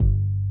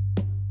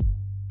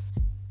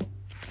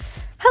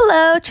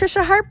Hello,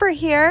 Trisha Harper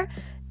here.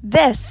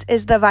 This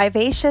is the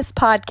Vivacious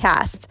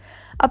Podcast,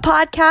 a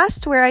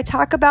podcast where I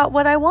talk about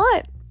what I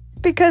want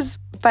because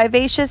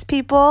vivacious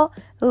people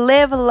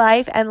live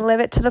life and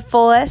live it to the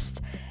fullest,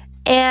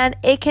 and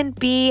it can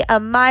be a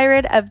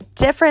myriad of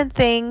different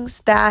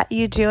things that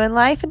you do in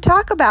life and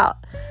talk about.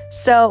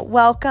 So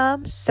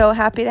welcome. So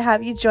happy to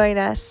have you join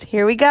us.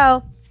 Here we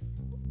go.